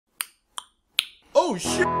Oh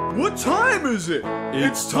shit! What time is it?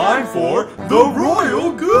 It's time for the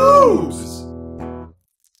Royal Goobs!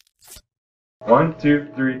 1, 2,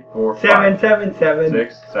 3, 4, 5, 7, 7, 7.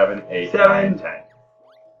 6, 7, 8, 7. 9, 10.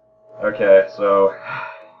 Okay, so...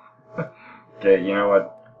 okay, you know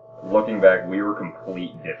what? Looking back, we were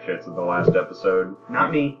complete dipshits in the last episode.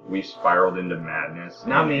 Not me. We spiraled into madness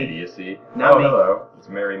Not and me. idiocy. Not me. Hello. It's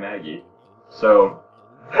Mary Maggie. So...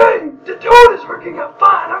 Hey, the toilet is working out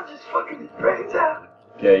fine. I'm just fucking his brains out.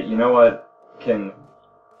 Okay, you know what?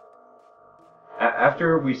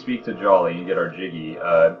 After we speak to Jolly and get our jiggy,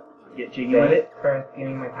 Get jiggy with it. for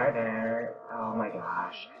being my partner. Oh my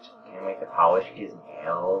gosh, I just can't wait to polish his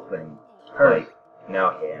nails and Hers.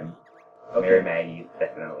 no, him. Okay. Mary Maggie's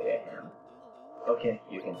definitely a him. Okay.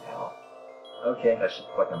 You can tell. Okay. That's just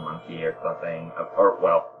like a monkey or something. Or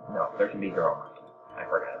well, no, there can be girl monkey. I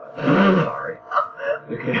forgot about that. I'm sorry.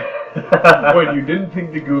 When you didn't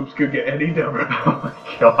think the Goobs could get any dumber. oh my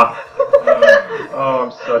god. Oh,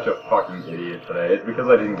 I'm such a fucking idiot today. It's because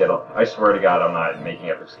I didn't get I swear to God, I'm not making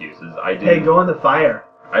up excuses. I didn't. Hey, go in the fire.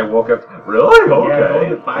 I woke up. Really? Okay. Yeah, go in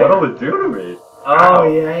the fire. What'll it do to me? Oh, Ow.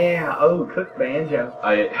 yeah. Oh, cooked banjo.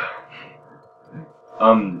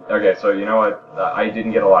 Okay, so you know what? I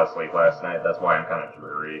didn't get a lot of sleep last night. That's why I'm kind of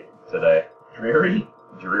dreary today. Dreary?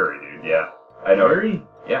 Dreary, dude. Yeah. I know. Dreary?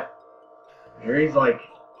 Yeah. Dreary's like...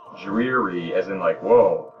 Dreary, as in like,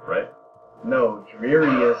 whoa, right? No,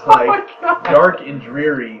 dreary is like dark and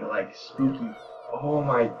dreary, like spooky. Oh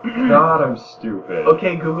my god, I'm stupid.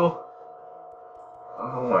 Okay, Google.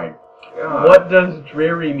 Oh my god. What does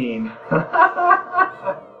dreary mean? Dreary,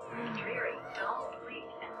 dull, bleak,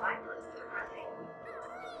 and lifeless, depressing.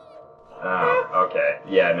 Oh, okay.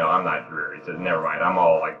 Yeah, no, I'm not dreary, so never mind. I'm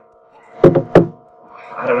all like...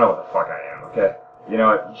 I don't know what the fuck I am, okay? You know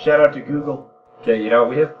what? Shout out to Google. Okay, you know,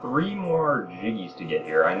 we have 3 more jiggies to get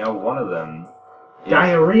here. I know one of them is...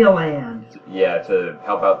 Diarrhea land. Yeah, to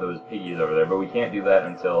help out those piggies over there, but we can't do that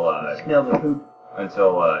until, Smell the poop.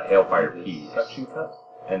 until, Hailfire Peas. Suction cups.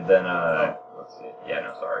 And then, let's see. Yeah,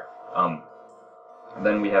 no, sorry.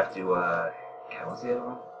 Then we have to, God, what's the other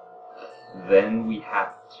one? Then we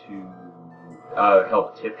have to,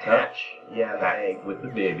 help Tip Hatch. Yeah, the Hatch egg. with the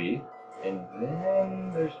baby. And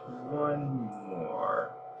then there's one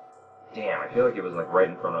more. Damn, I feel like it was like right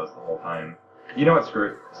in front of us the whole time. You know what, screw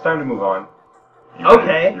it. It's time to move on.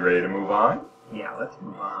 Okay. You ready to move on? Yeah, let's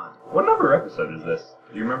move on. What number episode is this?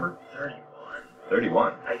 Do you remember? 31.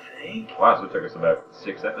 31. I think. Wow, so it took us about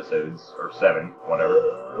 6 episodes, or 7, whatever.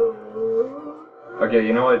 Okay,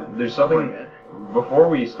 you know what? There's something... Before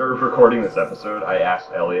we started recording this episode, I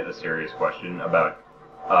asked Elliot a serious question about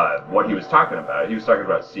what he was talking about. He was talking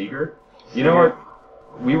about Sigurd. You know what?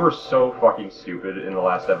 We were so fucking stupid in the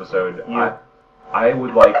last episode. I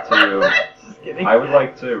would like to... I would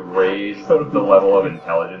like to raise the level of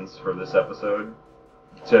intelligence for this episode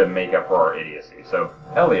to make up for our idiocy. So,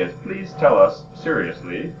 Elliot, please tell us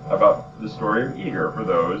seriously about the story of Eager for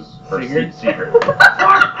those... Sigurd? Sigurd.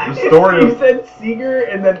 The story You of... said Seeger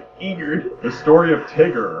and then Eagerd. The story of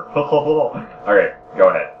Tigger. Okay, go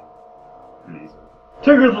ahead. Please.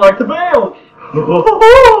 Tigger's like the bounce!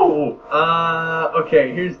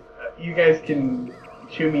 Okay, here's... You guys can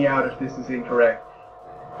chew me out if this is incorrect.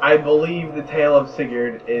 I believe the tale of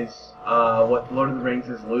Sigurd is what Lord of the Rings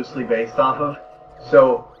is loosely based off of.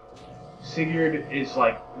 So, Sigurd is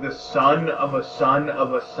like the son of a son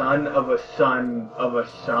of a son of a son of a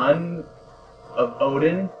son of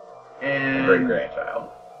Odin. And Great-grandchild.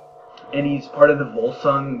 And he's part of the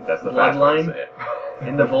Volsung That's the fast way to bloodline. say it.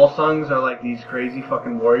 And the Volsungs are like these crazy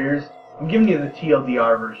fucking warriors. I'm giving you the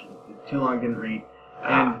TLDR version. Too long didn't read.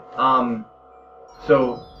 And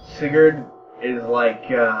so Sigurd is like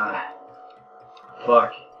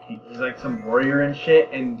fuck. He's like some warrior and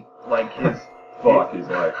shit, and like his Fuck, he's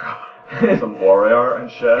like some warrior and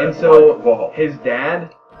shit. And so whoa. his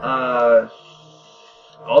dad also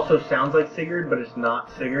sounds like Sigurd, but it's not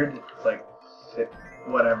Sigurd. It's like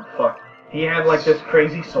whatever. Fuck. He had like this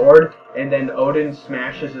crazy sword, and then Odin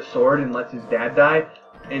smashes the sword and lets his dad die.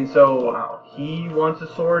 And so he wants a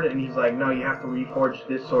sword, and he's like, no, you have to reforge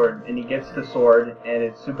this sword. And he gets the sword, and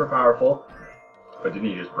it's super powerful. But didn't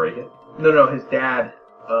he just break it? No, his dad,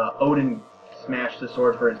 Odin smashed the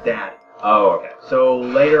sword for his dad. Oh, okay. So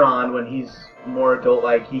later on, when he's more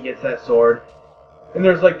adult-like, he gets that sword. And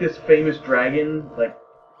there's like this famous dragon, like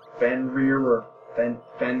Fenrir or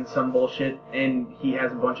Fen some bullshit, and he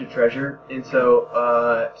has a bunch of treasure. And so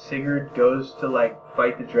Sigurd goes to like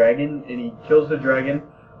fight the dragon, and he kills the dragon.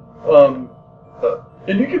 And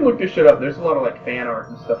you can look this shit up. There's a lot of like fan art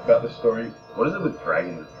and stuff about this story. What is it with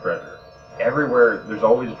dragons and treasure? everywhere there's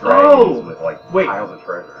always dragons Oh! with like Wait. piles of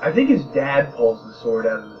treasure. I think his dad pulls the sword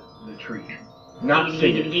out of the tree. Not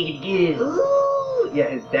Sigurd. Ooh, yeah,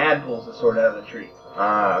 his dad pulls the sword out of the tree.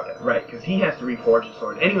 Ah, okay. Right, because he has to reforge the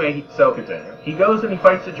sword. Anyway, so Continue. he goes and he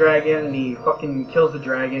fights the dragon, and he fucking kills the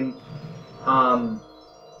dragon. And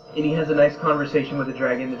he has a nice conversation with the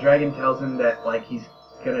dragon. The dragon tells him that, like, he's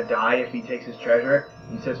gonna die if he takes his treasure.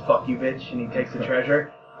 He says, "Fuck you, bitch," and he takes the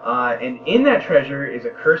treasure. And in that treasure is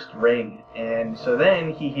a cursed ring. And so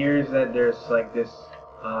then he hears that there's, like, this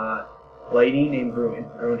lady named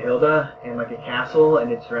Broomhilda in, like, a castle,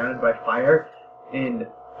 and it's surrounded by fire. And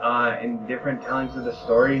in different tellings of the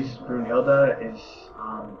stories, Broomhilda is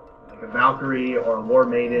like a Valkyrie or a war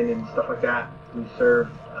maiden and stuff like that who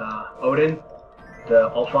served Odin, the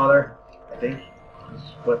Allfather, I think is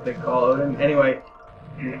what they call Odin. Anyway,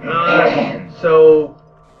 so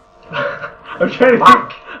I'm trying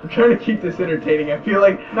to keep this entertaining. I feel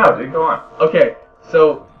like No, dude, go on. okay,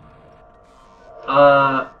 so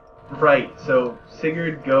right, so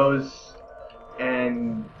Sigurd goes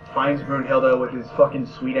and finds Broomhilda with his fucking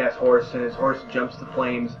sweet-ass horse, and his horse jumps to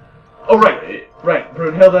flames. Oh, right.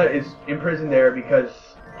 Broomhilda is imprisoned there because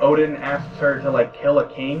Odin asks her to, like, kill a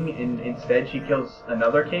king, and instead she kills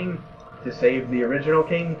another king to save the original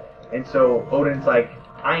king. And so Odin's like,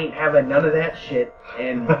 I ain't having none of that shit,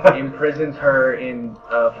 and imprisons her in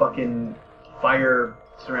a fucking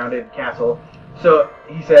fire-surrounded castle. So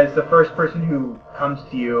he says, the first person who comes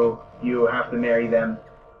to you, you have to marry them.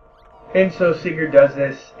 And so Sigurd does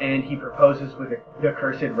this, and he proposes with the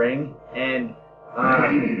cursed ring, and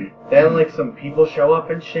then, like, some people show up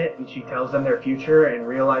and shit, and she tells them their future and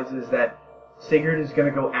realizes that Sigurd is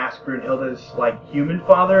gonna go ask Brunhilde's, like, human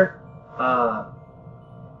father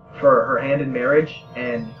for her hand in marriage,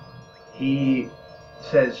 and he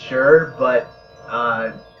says sure, but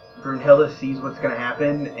Brunhilde sees what's gonna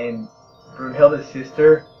happen, and Brunhilde's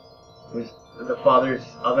sister, who's the father's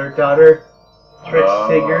other daughter, tricks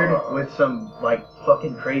Sigurd with some, like,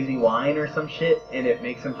 fucking crazy wine or some shit, and it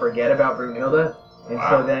makes him forget about Brunhilde. And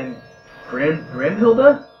so then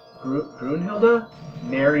Brunhilde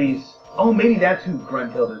marries... Oh, maybe that's who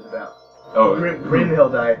Grunhilde's about. Oh,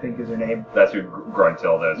 Broomhilda, I think, is her name. That's who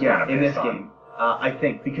Gruntilda is. Yeah, kind of in this based on. game. I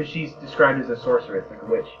think, because she's described as a sorceress, like a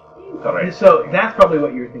witch. Alright. So that's probably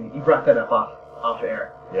what you were thinking. You brought that up off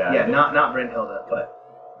air. Yeah. Yeah, not Brunhilde, but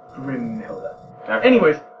Broomhilda. Okay.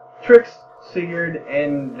 Anyways, tricks Sigurd,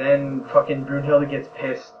 and then fucking Brunhilde gets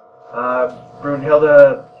pissed.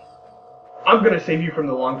 Brunhilde... I'm gonna save you from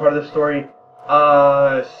the long part of the story.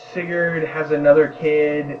 Sigurd has another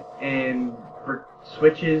kid, and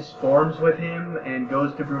switches forms with him, and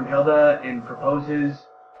goes to Brunhilde and proposes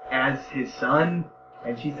as his son,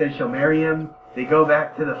 and she says she'll marry him. They go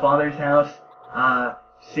back to the father's house.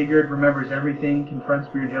 Sigurd remembers everything, confronts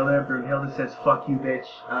Brunhilde. Brunhilde says, "Fuck you, bitch,"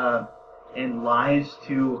 and lies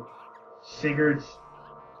to Sigurd's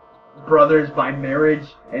brothers by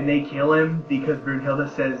marriage, and they kill him because Brunhilde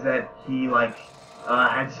says that he, like,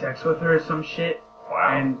 had sex with her or some shit. Wow.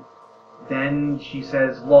 And then she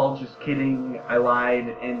says, "Lol, just kidding, I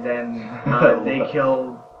lied," and then they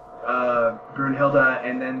kill Brunhilde,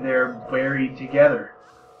 and then they're buried together.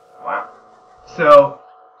 Wow. So,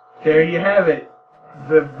 there you have it.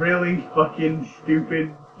 The really fucking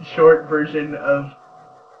stupid short version of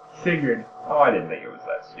Sigurd. Oh, I didn't think it was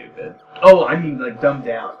that stupid. Oh, I mean, like, dumbed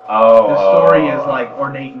down. Oh. The story is, like,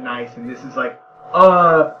 ornate and nice, and this is like,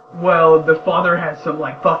 well, the father has some,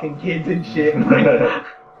 like, fucking kids and shit.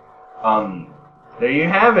 There you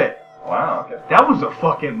have it. Wow, okay. That was a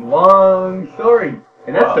fucking long story.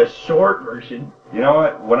 And that's Wow. the short version. You know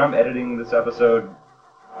what? When I'm editing this episode,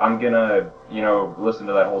 I'm gonna, listen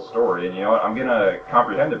to that whole story, and you know what? I'm gonna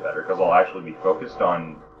comprehend it better, because I'll actually be focused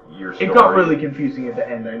on your story. It got really confusing at the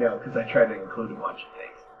end, I know, because I tried to include a bunch of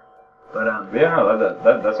things. But, Yeah, no,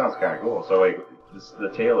 that sounds kind of cool. So, wait, this is the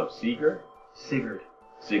tale of Sigurd? Sigurd.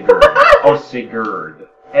 Sigurd. Oh, Sigurd.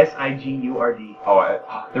 Sigurd.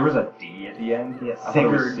 Oh, there was a D at the end? Yes, I thought it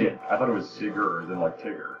was Sigurd. I thought it was Sigurd, and like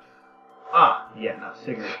Tigger. Yeah, no,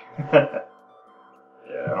 Sigurd.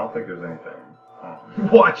 Yeah, I don't think there's anything. Oh.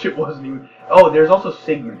 Watch, it wasn't even... Oh, there's also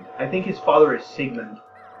Sigmund. I think his father is Sigmund.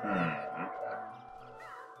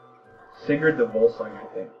 Sigurd the Volsung, I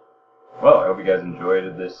think. Well, I hope you guys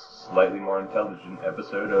enjoyed this slightly more intelligent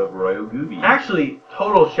episode of Royal Goobs. Actually,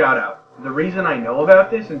 total shout out. The reason I know about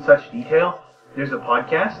this in such detail, there's a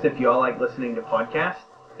podcast, if you all like listening to podcasts.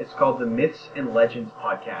 It's called the Myths and Legends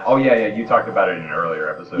Podcast. Oh, yeah, you talked about it in an earlier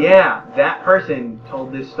episode. Yeah, that person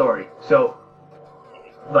told this story. So,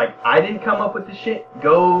 like, I didn't come up with the shit.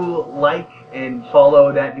 Go like and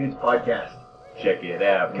follow that dude's podcast. Check it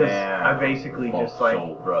out Because now. I basically just like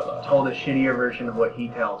Soul brother. told a shittier version of what he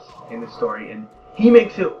tells in the story, and he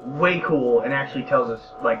makes it way cool and actually tells us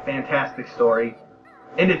like fantastic story.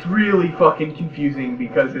 And it's really fucking confusing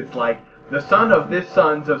because it's like the son of this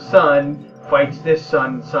son's of son fights this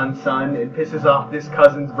son's son and pisses off this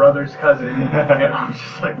cousin's brother's cousin. And I'm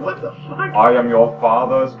just like, what the fuck? I am your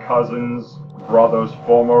father's cousin's brother's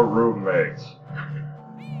former roommates.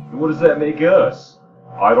 What does that make us?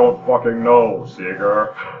 I don't fucking know,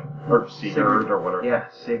 Sigurd. Or Sigurd or whatever. Yeah,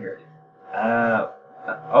 Sigurd.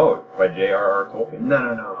 Oh, by J.R.R. Tolkien?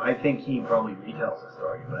 No. I think he probably retells the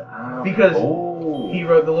story, but because he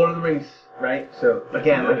wrote the Lord of the Rings, right? So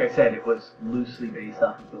again, like I said, it was loosely based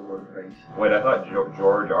off of the Lord of the Rings. Wait, I thought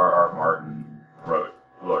George R.R. Martin wrote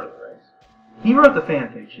Lord of the Rings. He wrote the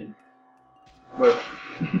fan fiction.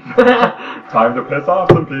 Time to piss off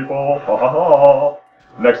some people. Ha ha ha.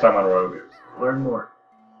 Next time on Royal Goobs. Learn more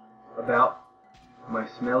about my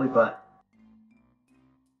smelly butt.